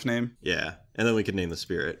real life name? Yeah, and then we could name the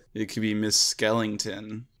spirit. It could be Miss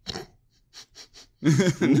Skellington.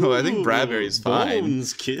 No, I think Bradbury's fine.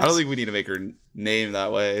 Bones, kids. I don't think we need to make her name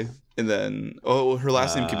that way. And then, her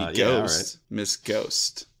last name could be Ghost. Right. Miss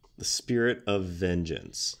Ghost. The spirit of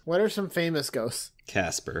vengeance. What are some famous ghosts?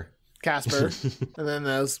 Casper. And then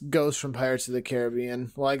those ghosts from Pirates of the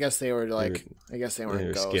Caribbean. Well, I guess they were like, I guess they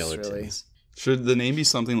weren't ghosts, skeletons. really. Should the name be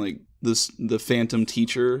something like the Phantom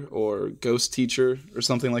Teacher or Ghost Teacher or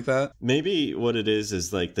something like that? Maybe what it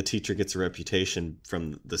is like the teacher gets a reputation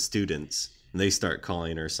from the students, and they start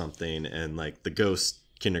calling her something, and like the ghost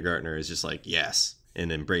kindergartner is just like, yes,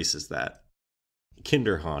 and embraces that.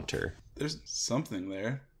 Kinderhaunter. There's something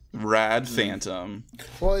there. Rad Phantom.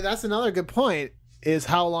 Well, that's another good point. Is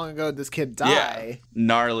how long ago did this kid die? Yeah,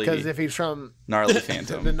 gnarly. Because if he's from Gnarly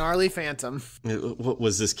Phantom. the gnarly Phantom. What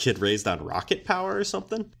was this kid raised on rocket power or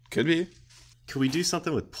something? Could be. Could we do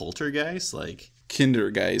something with poltergeist, like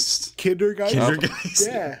Kindergeist? Kindergeist.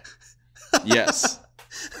 Yeah. Yes.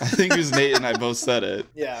 I think it was Nate and I both said it.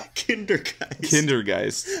 Yeah.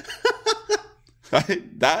 Kindergeist.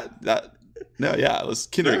 No, yeah, it was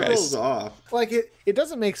Kindergeist. That rolls off. Like it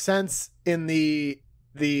doesn't make sense in the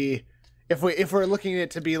if we're looking at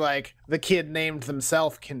it to be like the kid named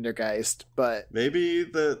themselves Kindergeist, but maybe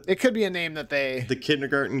it could be a name that the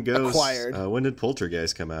kindergarten ghost acquired. When did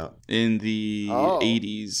Poltergeist come out? In the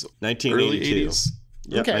 80s. 1982. Early 80s.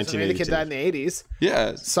 Yep, okay, so maybe the kid died in the 80s.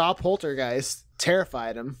 Yeah. Saw Poltergeist,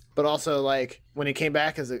 terrified him, but also like when she came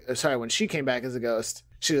back as a ghost,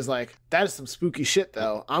 she was like, that is some spooky shit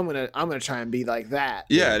though. I'm gonna try and be like that.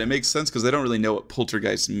 Yeah, and it makes sense because they don't really know what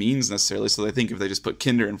poltergeist means necessarily, so they think if they just put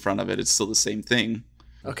kinder in front of it, it's still the same thing.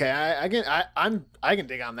 Okay, I can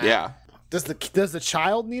dig on that. Yeah. Does the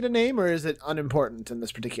child need a name, or is it unimportant in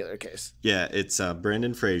this particular case? Yeah, it's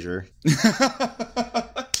Brendan Fraser.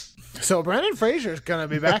 So Brendan Fraser's gonna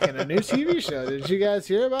be back in a new TV show. Did you guys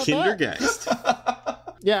hear about Kindergeist.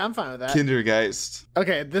 that? Yeah, I'm fine with that. Kindergeist.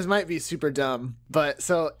 Okay, this might be super dumb, but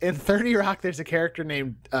so in 30 Rock, there's a character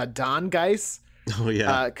named Don Geis. Oh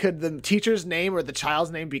yeah. Could the teacher's name or the child's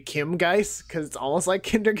name be Kim Geis? Because it's almost like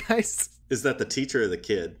Kindergeist. Is that the teacher or the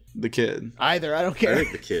kid? The kid. Either, I don't care. I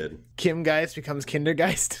think the kid. Kim Geist becomes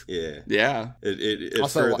Kindergeist. Yeah. Yeah. It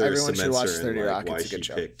Also, further everyone should cements watch her in 30 Rock. why It's a she good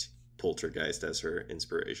show. picked Poltergeist as her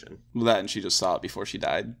inspiration. Well, that and she just saw it before she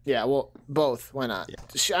died. Yeah, well, both. Why not?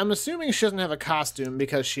 Yeah. I'm assuming she doesn't have a costume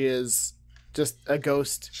because she is just a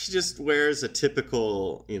ghost. She just wears a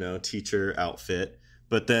typical, teacher outfit,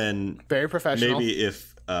 but then Very professional. maybe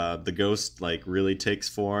if the ghost like really takes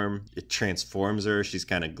form, it transforms her. She's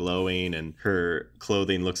kind of glowing, and her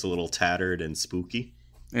clothing looks a little tattered and spooky.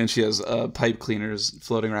 And she has pipe cleaners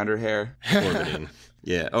floating around her hair. Orbiting.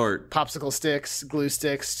 Yeah, or Popsicle sticks, glue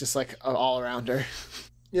sticks, just like all around her.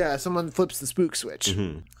 Yeah, someone flips the spook switch.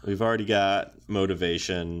 we've already got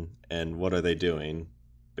motivation, and what are they doing?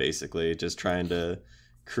 Basically, just trying to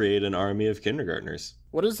create an army of kindergartners.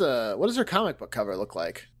 What does her comic book cover look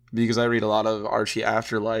like? Because I read a lot of Archie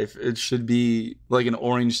Afterlife, it should be like an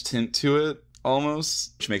orange tint to it,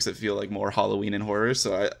 almost, which makes it feel like more Halloween and horror.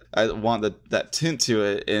 So I want that tint to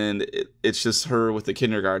it, and it's just her with the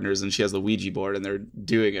kindergartners, and she has the Ouija board, and they're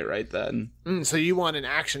doing it right then. So you want an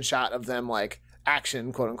action shot of them, like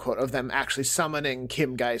action, quote unquote, of them actually summoning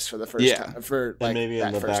Kim Geist for the first time. For like, and maybe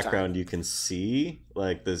in the background time. you can see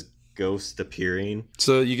like this ghost appearing.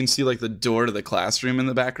 So you can see like the door to the classroom in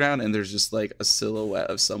the background, and there's just like a silhouette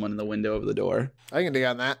of someone in the window of the door. I can dig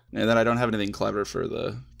on that. And then I don't have anything clever for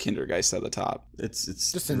the Kindergeist at the top. It's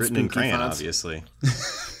just in written in spooky crayon, fonts. obviously.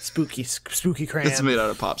 spooky crayon. It's made out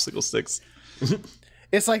of popsicle sticks.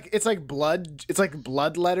 It's like blood. It's like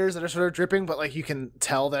blood letters that are sort of dripping, but like you can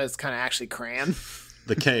tell that it's kind of actually crayon.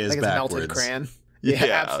 The K is like it's backwards. melted crayon.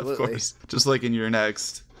 Yeah, absolutely. of course. Just like in Your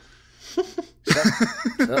Next.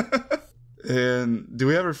 Yep. And do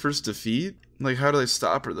we have her first defeat? Like, how do they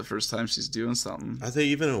stop her the first time she's doing something? Are they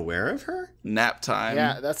even aware of her? Nap time.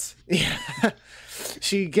 Yeah.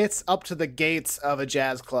 She gets up to the gates of a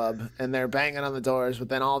jazz club, and they're banging on the doors, but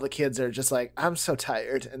then all the kids are just like, I'm so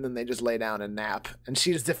tired, and then they just lay down and nap. And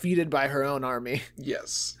she's defeated by her own army.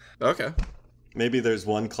 Yes. Okay. Maybe there's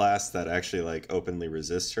one class that actually like openly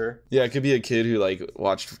resists her. Yeah, it could be a kid who like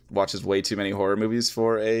watches way too many horror movies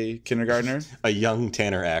for a kindergartner. A young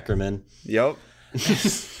Tanner Ackerman. Yep.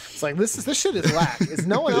 It's like, this shit is whack. Is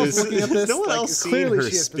no one else looking at this? No one like, else seen clearly her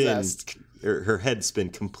she is spin, possessed. her head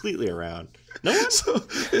spin completely around. No one? So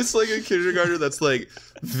it's like a kindergartner that's like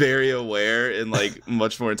very aware and like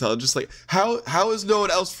much more intelligent. Just like, how is no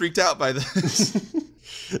one else freaked out by this?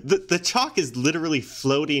 The chalk is literally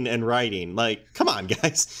floating and writing. Like, come on,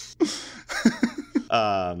 guys.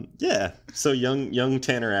 Yeah. So young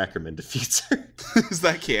Tanner Ackerman defeats her. Is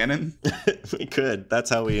that canon? We could. That's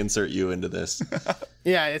how we insert you into this.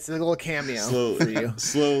 Yeah, it's a little cameo for you.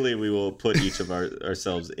 Slowly, we will put each of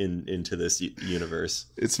ourselves into this universe.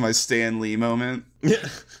 It's my Stan Lee moment. Yeah.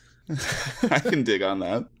 I can dig on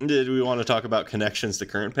that. Did we want to talk about connections to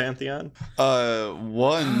current Pantheon?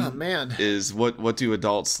 One man. is what do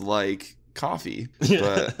adults like? Coffee. Yeah,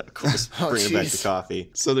 But, of course, bring it back to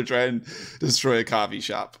coffee. so they're trying to destroy a coffee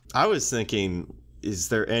shop. I was thinking, is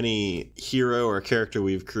there any hero or character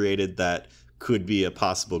we've created that could be a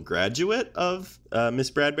possible graduate of Miss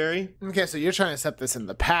Bradbury? Okay, so you're trying to set this in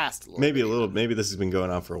the past. Maybe a little. Maybe this has been going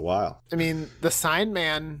on for a while. I mean, the Sign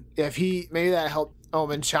Man, maybe that helped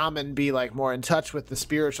Omen Shaman be like more in touch with the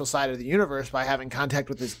spiritual side of the universe by having contact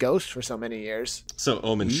with his ghost for so many years. So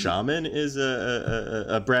Omen Shaman is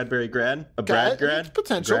a Bradbury grad? A Brad grad?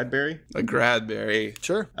 Potential. Bradbury? A Gradberry.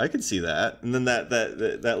 Sure. I could see that. And then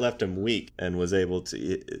that left him weak and was able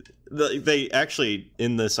to... They actually,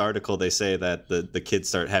 in this article, they say that the kids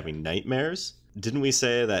start having nightmares. Didn't we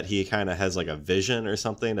say that he kind of has like a vision or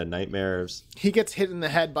something, a nightmares? He gets hit in the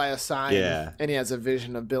head by a sign, Yeah. and he has a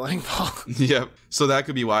vision of Billingfall. Yep. So that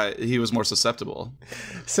could be why he was more susceptible.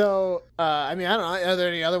 So, I don't know. Are there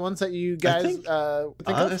any other ones that you guys I think, think of?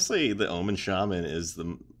 honestly, the Omen Shaman is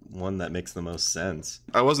one that makes the most sense.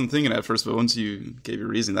 I wasn't thinking at first, but once you gave your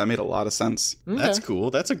reason, that made a lot of sense. Okay. That's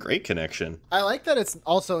cool. That's a great connection. I like that it's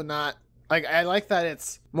also not like, I like that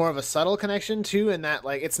it's more of a subtle connection too, in that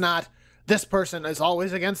like it's not this person is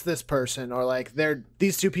always against this person, or like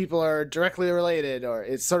these two people are directly related, or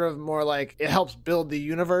it's sort of more like it helps build the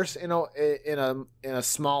universe in a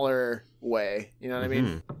smaller way. You know what I mean?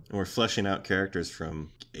 And we're fleshing out characters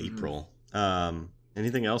from April.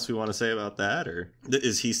 Anything else we want to say about that? Or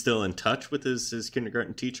is he still in touch with his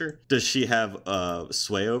kindergarten teacher? Does she have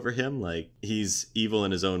sway over him? Like, he's evil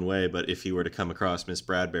in his own way, but if he were to come across Miss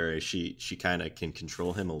Bradbury, she kind of can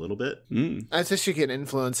control him a little bit. I think she can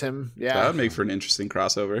influence him. Yeah, that would make for an interesting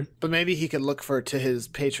crossover. But maybe he could look to his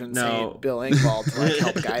patron saint, Bill Engvall, to like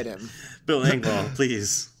help guide him. Bill Engvall,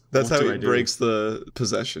 please. That's how he breaks the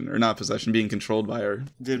possession, or not possession, being controlled by her.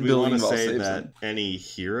 Did we want to say that any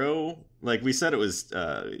hero, like we said it was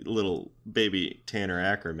little baby Tanner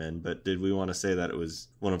Ackerman, but did we want to say that it was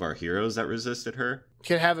one of our heroes that resisted her?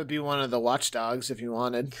 Could have it be one of the watchdogs if you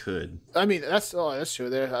wanted. Could. I mean, that's true.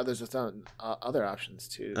 There's others with other options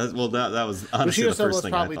too. Well, that was honestly the first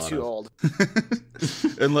thing I thought of. Probably too old.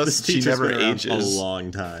 Unless she never ages. A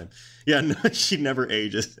long time. Yeah, no, she never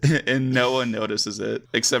ages. And no one notices it,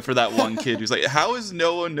 except for that one kid who's like, how is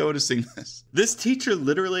no one noticing this? This teacher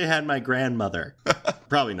literally had my grandmother.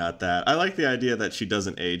 Probably not that. I like the idea that she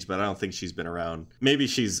doesn't age, but I don't think she's been around. Maybe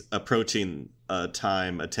she's approaching a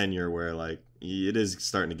tenure where, like, it is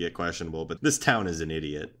starting to get questionable, but this town is an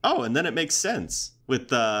idiot. Oh, and then it makes sense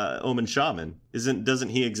with Omen Shaman. Doesn't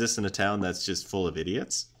he exist in a town that's just full of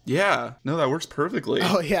idiots? Yeah. No, that works perfectly.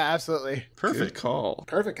 Oh, yeah, absolutely. Perfect. Good call.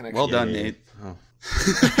 Perfect connection. Well done, Nate. Oh.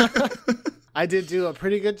 I did do a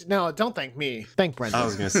pretty good... No, don't thank me. Thank Brendan. I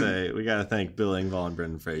was going to say, we got to thank Bill Engvall and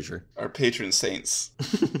Brendan Fraser. Our patron saints.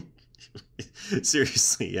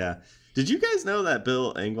 Seriously, yeah. Did you guys know that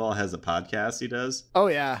Bill Engvall has a podcast he does? Oh,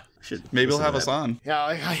 yeah. Maybe he'll have us on.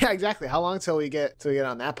 Yeah, exactly. How long till we get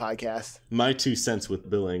on that podcast? My 2 cents with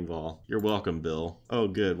Bill Engvall. You're welcome, Bill. Oh,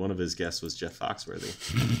 good. One of his guests was Jeff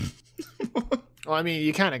Foxworthy. Well, I mean,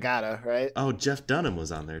 you kind of gotta, right? Oh, Jeff Dunham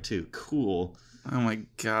was on there too. Cool. Oh my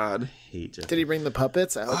God. I hate Jeff. Did he bring the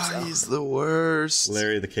puppets? I hope so. He's the worst.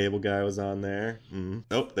 Larry the Cable Guy was on there.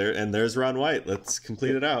 Oh, there's Ron White. Let's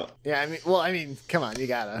complete it out. Yeah, I mean, come on, you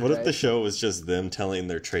gotta. What if the show was just them telling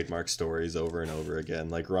their trademark stories over and over again?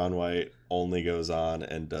 Like Ron White only goes on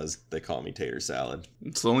and does They Call Me Tater Salad.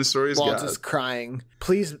 It's the only story he's got. Walt is crying.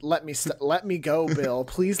 Please let me go, Bill.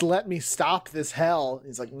 Please let me stop this hell.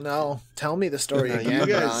 He's like, no, tell me the story again,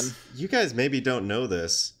 Ron. You guys maybe don't know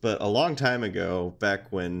this, but a long time ago,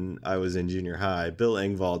 back when I was in junior high, Bill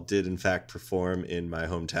Engvall did in fact perform in my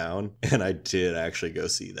hometown, and I did actually go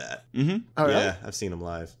see that. Mm-hmm. Oh, really? Yeah, I've seen him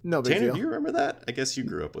live. No big Tanner, deal. do you remember that? I guess you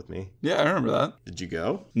grew up with me. Yeah, I remember that. Did you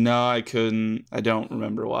go? No, I couldn't. I don't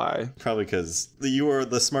remember why. Probably because you were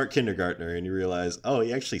the smart kindergartner and you realize, oh,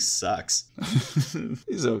 he actually sucks.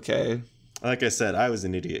 He's okay. Like I said, I was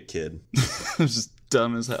an idiot kid. I'm just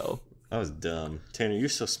dumb as hell. I was dumb. Tanner, you're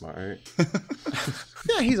so smart.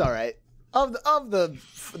 Yeah, he's all right. Of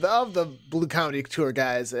the Blue Comedy Tour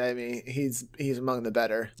guys, I mean, he's among the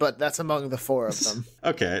better, but that's among the 4 of them.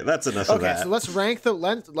 Okay, that's enough of that. Okay, so let's rank we're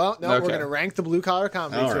gonna rank the Blue Collar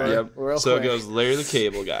Comedy Tour. Yep. Real so quick. It goes Larry the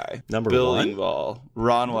Cable Guy, Number Bill 1, Engvall,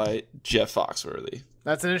 Ron White, Jeff Foxworthy.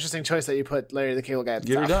 That's an interesting choice that you put Larry the Cable Guy at the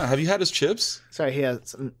Get her top. done. Have you had his chips? Sorry,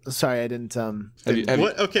 I didn't. Have you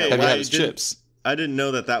Okay, had his chips? I didn't know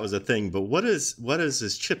that was a thing, but what does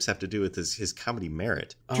his chips have to do with his comedy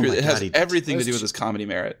merit? Oh Drew, my it has God, everything to do with his comedy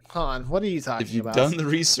merit. Hold on, what are you talking If you've about? done the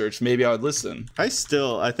research, maybe I would listen. I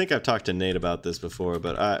think I've talked to Nate about this before,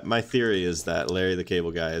 but my theory is that Larry the Cable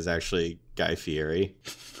Guy is actually Guy Fieri.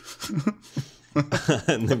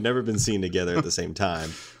 And they've never been seen together at the same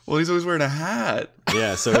time. Well, he's always wearing a hat.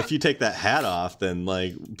 Yeah, so if you take that hat off, then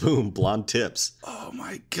like, boom, blonde tips. Oh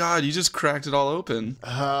my God, you just cracked it all open.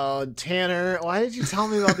 Oh, Tanner, why did you tell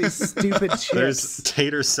me about these stupid chips? There's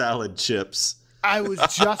tater salad chips. I was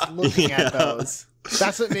just looking at those.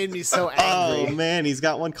 That's what made me so angry. Oh man, he's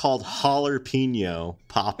got one called Jalapeno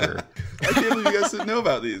Popper. I can't believe you guys didn't know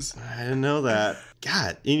about these. I didn't know that.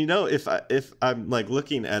 God, and you know, if I'm like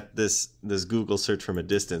looking at this Google search from a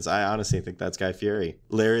distance, I honestly think that's Guy Fieri,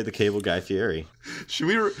 Larry the Cable Guy Fieri. Should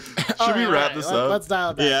we wrap this up? Let's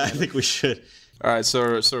dial it back. Yeah, I think we should. All right,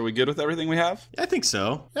 so are we good with everything we have? I think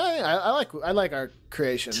so. Yeah, I like our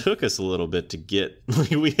creation. Took us a little bit to get.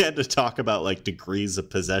 We had to talk about like degrees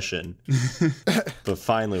of possession, but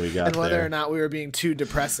finally we got and whether there. or not we were being too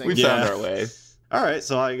depressing. We found our way. All right,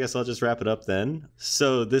 so I guess I'll just wrap it up then.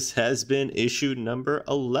 So this has been issue number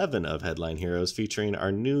 11 of Headline Heroes, featuring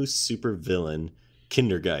our new supervillain,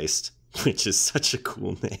 Kindergeist, which is such a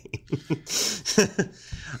cool name.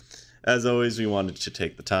 As always, we wanted to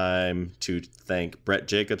take the time to thank Brett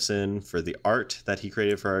Jacobson for the art that he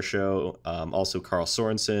created for our show. Also, Carl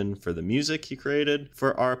Sorensen for the music he created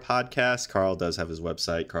for our podcast. Carl does have his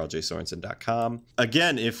website, carljsorensen.com.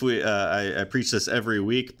 Again, if I preach this every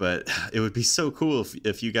week, but it would be so cool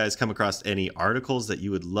if you guys come across any articles that you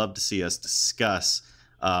would love to see us discuss.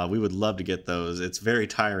 We would love to get those. It's very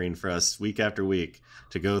tiring for us week after week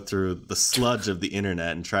to go through the sludge of the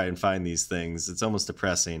internet and try and find these things. It's almost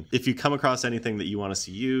depressing. If you come across anything that you want us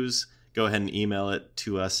to use, go ahead and email it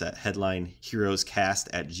to us at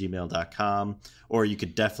headlineheroescast@gmail.com, or you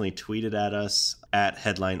could definitely tweet it at us at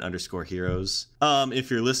headline_heroes.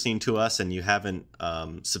 If you're listening to us and you haven't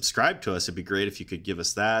subscribed to us, it'd be great if you could give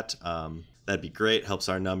us that. That'd be great. Helps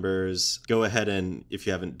our numbers. Go ahead and, if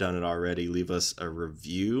you haven't done it already, leave us a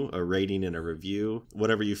review, a rating and a review.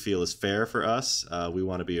 Whatever you feel is fair for us. We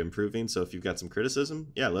want to be improving. So if you've got some criticism,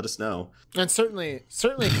 yeah, let us know. And certainly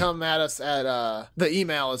come at us at the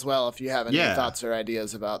email as well if you have any thoughts or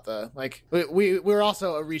ideas about the, like, we're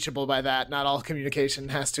also reachable by that. Not all communication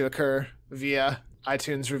has to occur via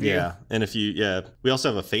iTunes review. Yeah, and we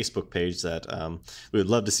also have a Facebook page that we would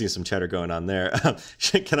love to see some chatter going on there.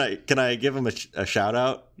 Can I give him a shout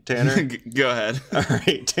out, Tanner? Go ahead. All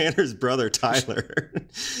right, Tanner's brother Tyler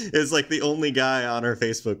is like the only guy on our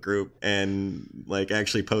Facebook group and like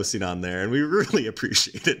actually posting on there, and we really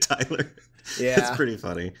appreciate it, Tyler. Yeah, it's pretty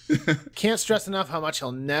funny. Can't stress enough how much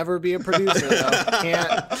he'll never be a producer.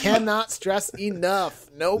 Though. Cannot stress enough.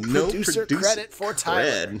 No producer credit for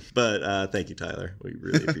Tyler. But thank you, Tyler. We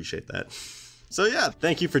really appreciate that. So yeah,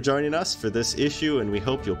 thank you for joining us for this issue, and we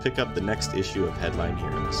hope you'll pick up the next issue of Headline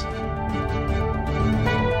Heroes.